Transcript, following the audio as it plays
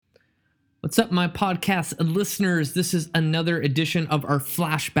What's up, my podcast listeners? This is another edition of our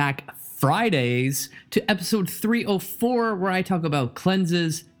Flashback Fridays to episode 304, where I talk about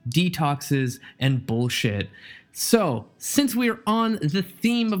cleanses, detoxes, and bullshit. So, since we are on the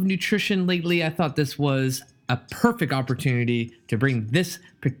theme of nutrition lately, I thought this was a perfect opportunity to bring this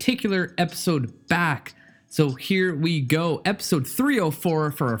particular episode back. So here we go, episode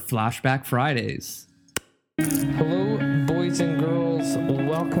 304 for our Flashback Fridays. Hello, boys and girls.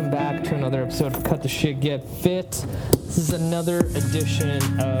 Welcome back to another episode of Cut the Shit, Get Fit. This is another edition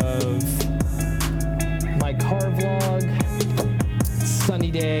of my car vlog.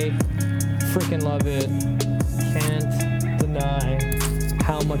 Sunny day. Freaking love it. Can't deny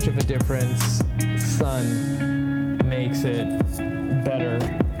how much of a difference sun makes it better.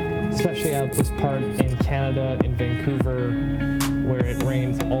 Especially out this part in Canada, in Vancouver, where it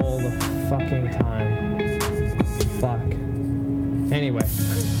rains all the fucking time. Fuck. Anyway,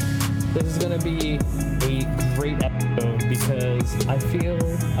 this is gonna be a great episode because I feel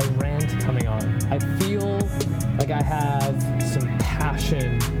a rant coming on. I feel like I have some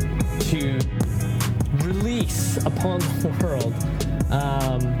passion to release upon the world.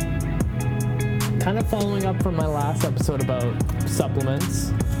 Kind of following up from my last episode about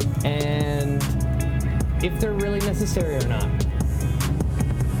supplements and if they're really necessary or not.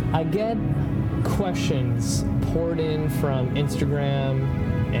 I get questions poured in from Instagram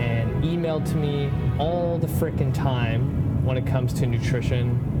and emailed to me all the frickin' time when it comes to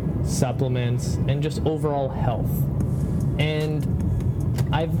nutrition, supplements, and just overall health. And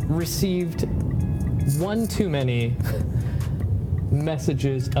I've received one too many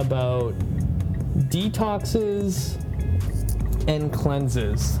messages about detoxes and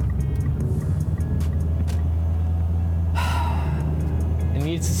cleanses. It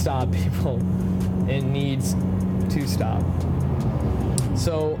needs to stop, people. It needs to stop.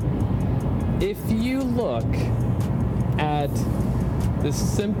 So, if you look at this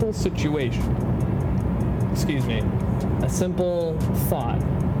simple situation, a simple thought,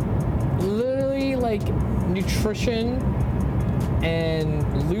 literally like nutrition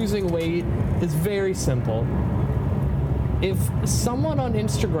and losing weight is very simple. If someone on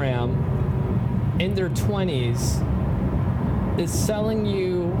Instagram in their 20s is selling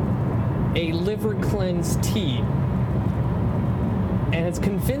you a liver cleanse tea and has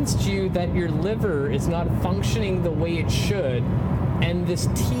convinced you that your liver is not functioning the way it should, and this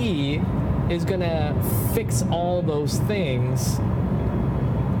tea is gonna fix all those things,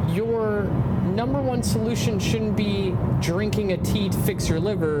 your number one solution shouldn't be drinking a tea to fix your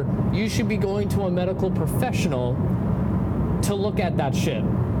liver. You should be going to a medical professional to look at that shit.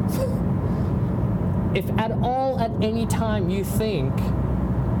 If at all, at any time you think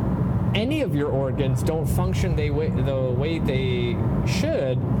any of your organs don't function the way they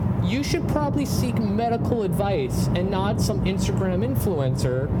should, you should probably seek medical advice and not some Instagram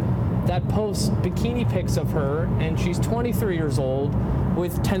influencer that posts bikini pics of her and she's 23 years old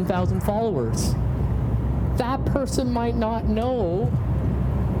with 10,000 followers. That person might not know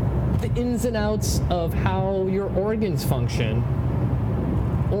the ins and outs of how your organs function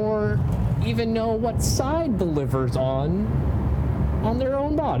or even know what side the liver's on their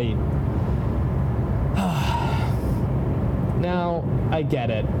own body. Now, I get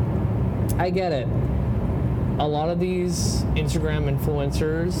it. A lot of these Instagram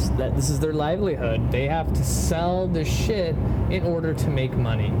influencers, that this is their livelihood. They have to sell this shit in order to make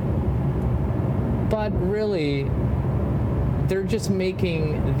money. But really, they're just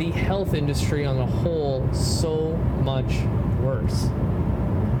making the health industry on the whole so much worse.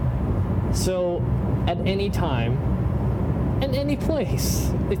 So, at any time, in any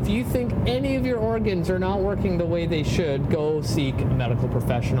place, if you think any of your organs are not working the way they should, go seek a medical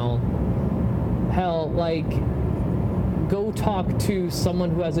professional. Hell, go talk to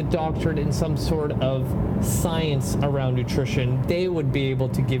someone who has a doctorate in some sort of science around nutrition. They would be able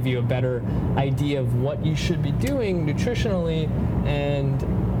to give you a better idea of what you should be doing nutritionally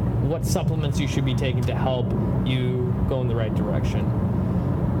and what supplements you should be taking to help you go in the right direction.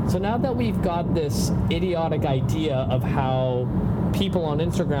 So now that we've got this idiotic idea of how people on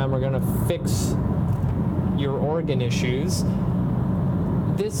Instagram are going to fix your organ issues,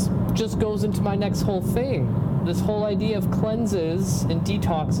 this just goes into my next whole thing. This whole idea of cleanses and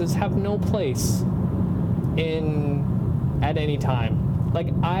detoxes have no place at any time.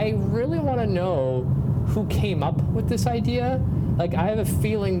 I really want to know who came up with this idea. I have a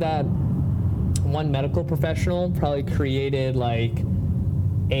feeling that one medical professional probably created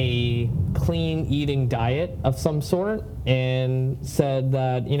a clean eating diet of some sort and said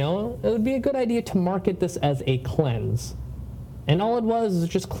that, it would be a good idea to market this as a cleanse. And all it was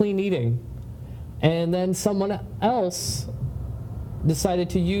just clean eating. And then someone else decided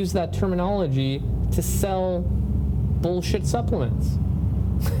to use that terminology to sell bullshit supplements.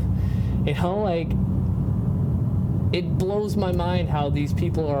 You know, like, it blows my mind how these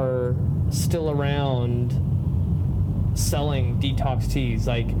people are still around selling detox teas.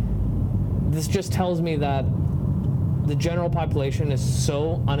 Like, this just tells me that the general population is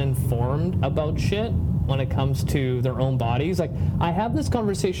so uninformed about shit when it comes to their own bodies. Like, I have this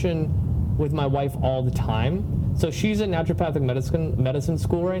conversation with my wife all the time. So she's in naturopathic medicine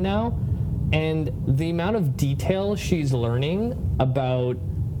school right now, and the amount of detail she's learning about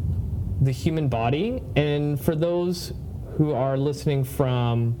the human body, and for those who are listening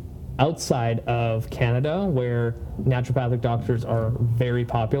from outside of Canada, where naturopathic doctors are very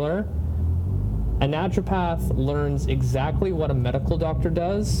popular, a naturopath learns exactly what a medical doctor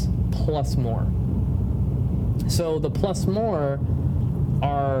does, plus more. So the plus more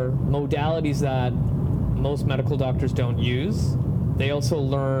are modalities that most medical doctors don't use. They also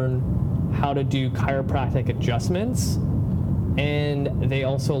learn how to do chiropractic adjustments, and they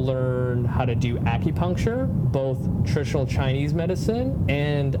also learn how to do acupuncture, both traditional Chinese medicine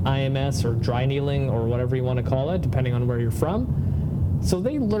and IMS or dry needling or whatever you want to call it, depending on where you're from. So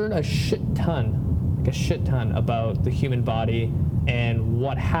they learn a shit ton about the human body and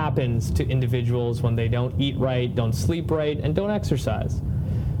what happens to individuals when they don't eat right, don't sleep right, and don't exercise.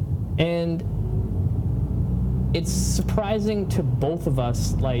 And it's surprising to both of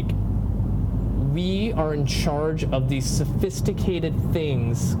us, like, we are in charge of these sophisticated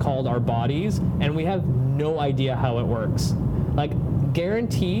things called our bodies, and we have no idea how it works. Like,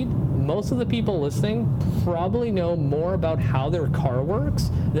 guaranteed, most of the people listening probably know more about how their car works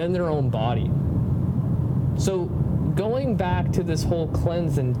than their own body. So going back to this whole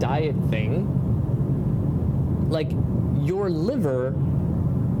cleanse and diet thing, like, your liver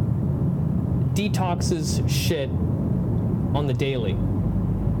detoxes shit on the daily.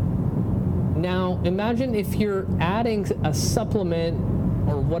 Now, imagine if you're adding a supplement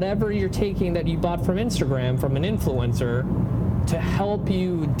or whatever you're taking that you bought from Instagram from an influencer to help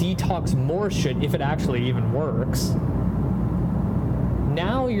you detox more shit, if it actually even works.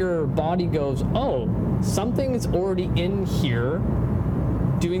 Now your body goes, oh, something is already in here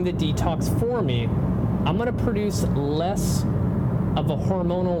doing the detox for me. I'm gonna produce less of a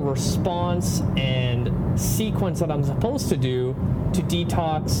hormonal response and sequence that I'm supposed to do to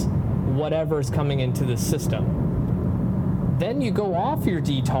detox whatever is coming into the system. Then you go off your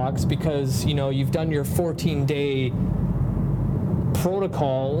detox because, you know, you've done your 14-day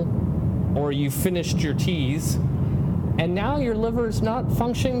protocol or you finished your teas, and now your liver is not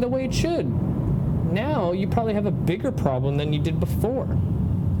functioning the way it should. Now you probably have a bigger problem than you did before.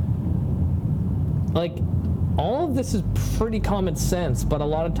 Like, all of this is pretty common sense, but a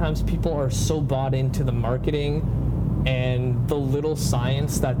lot of times people are so bought into the marketing and the little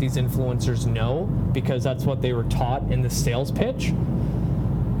science that these influencers know because that's what they were taught in the sales pitch.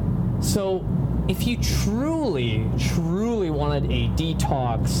 So if you truly wanted a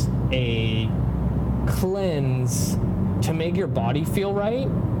detox, a cleanse to make your body feel right,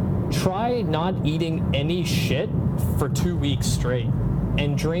 try not eating any shit for 2 weeks straight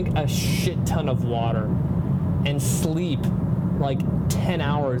and drink a shit ton of water and sleep like 10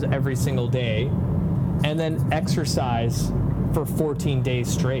 hours every single day, and then exercise for 14 days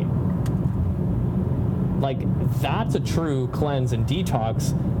straight. Like, that's a true cleanse and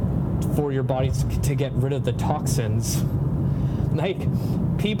detox for your body to get rid of the toxins. Like,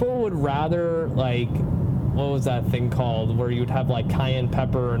 people would rather, like, what was that thing called where you'd have like cayenne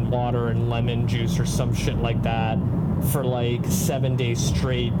pepper and water and lemon juice or some shit like that for like 7 days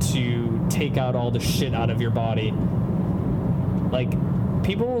straight to take out all the shit out of your body. Like,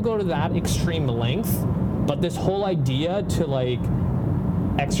 people will go to that extreme length, but this whole idea to like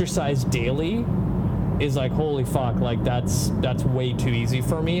exercise daily is like, holy fuck, like that's way too easy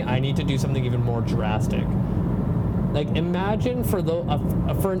for me. I need to do something even more drastic. Like, imagine for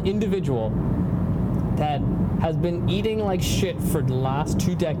an individual that has been eating like shit for the last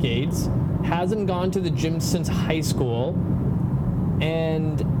 2 decades, hasn't gone to the gym since high school,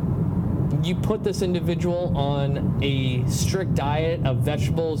 and you put this individual on a strict diet of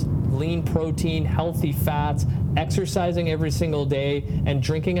vegetables, lean protein, healthy fats, exercising every single day, and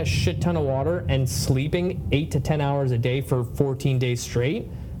drinking a shit ton of water and sleeping 8 to 10 hours a day for 14 days straight.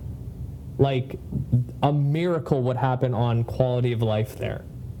 Like, a miracle would happen on quality of life there.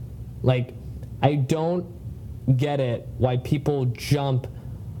 Like, I don't get it why people jump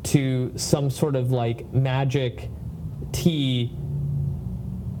to some sort of like magic tea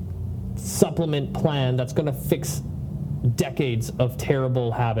supplement plan that's going to fix decades of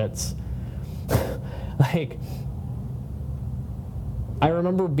terrible habits. Like, I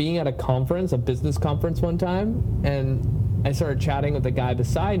remember being at a conference, a business conference one time, and I started chatting with the guy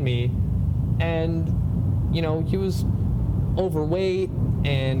beside me, and, you know, he was overweight,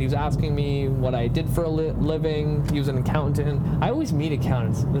 and he was asking me what I did for a living. He was an accountant. I always meet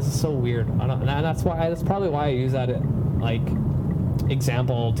accountants. This is so weird. And that's probably why I use that, like,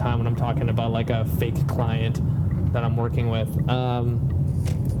 example all the time when I'm talking about, like, a fake client that I'm working with.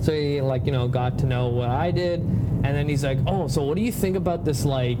 So he, like, you know, got to know what I did, and then he's like, oh, so what do you think about this,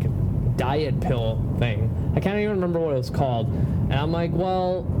 like, diet pill thing? I can't even remember what it was called. And I'm like,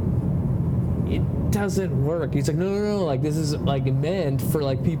 well, it doesn't work. He's like, no, like, this is, like, meant for,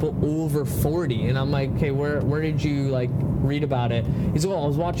 like, people over 40. And I'm like, okay, where did you, like, read about it? He's like, well, I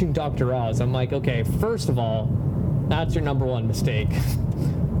was watching Dr. Oz. I'm like, okay, first of all, that's your number one mistake.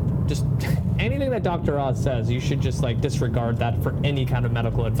 Just anything that Dr. Oz says, you should just, like, disregard that for any kind of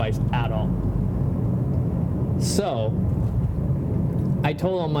medical advice at all. So I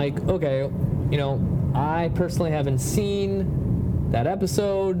told him, like, okay, you know, I personally haven't seen that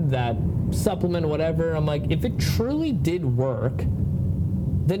episode, that supplement, whatever. I'm like, if it truly did work,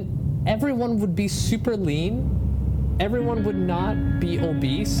 then everyone would be super lean. Everyone would not be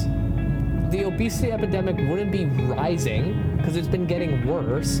obese. The obesity epidemic wouldn't be rising because it's been getting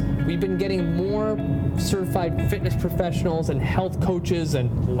worse. We've been getting more certified fitness professionals and health coaches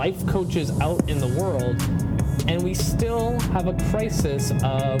and life coaches out in the world, and we still have a crisis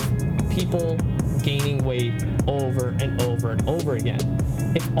of people gaining weight over and over and over again.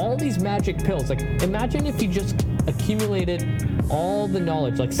 If all these magic pills, like, imagine if you just accumulated all the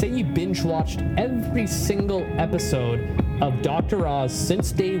knowledge, like, say you binge watched every single episode of Dr. Oz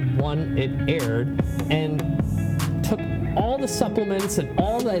since day one it aired, and took all the supplements and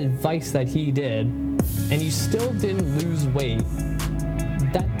all the advice that he did, and you still didn't lose weight.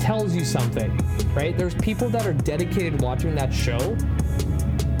 That tells you something, right? There's people that are dedicated watching that show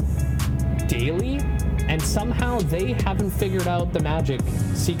daily, and somehow they haven't figured out the magic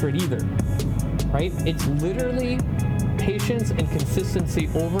secret either, right? It's literally patience and consistency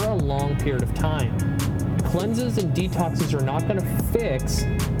over a long period of time. Cleanses and detoxes are not going to fix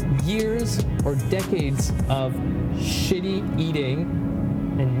years or decades of shitty eating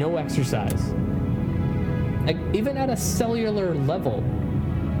and no exercise. Like, even at a cellular level,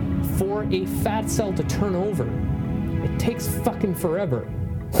 for a fat cell to turn over, it takes fucking forever.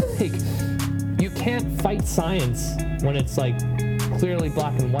 Like, you can't fight science when it's, like, clearly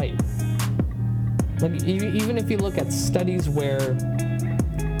black and white. Like, even if you look at studies where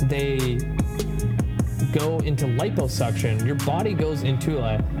they go into liposuction, your body goes into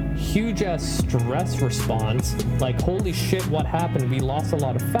a huge ass stress response, like, holy shit, what happened? We lost a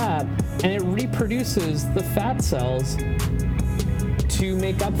lot of fat, and it reproduces the fat cells to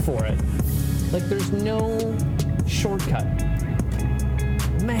make up for it. Like, there's no shortcut.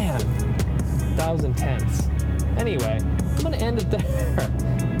 Man, that was intense. Anyway, I'm gonna end it there.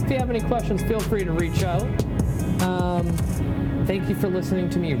 If you have any questions, feel free to reach out. Thank you for listening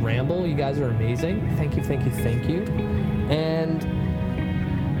to me ramble. You guys are amazing. Thank you. And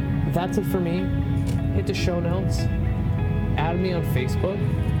that's it for me. Hit the show notes. Add me on Facebook.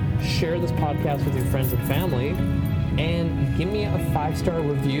 Share this podcast with your friends and family. And give me a 5-star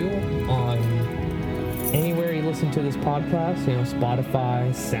review on anywhere you listen to this podcast. You know, Spotify,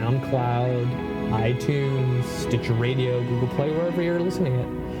 SoundCloud, iTunes, Stitcher Radio, Google Play, wherever you're listening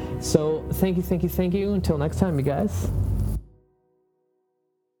it. So thank you. Until next time, you guys.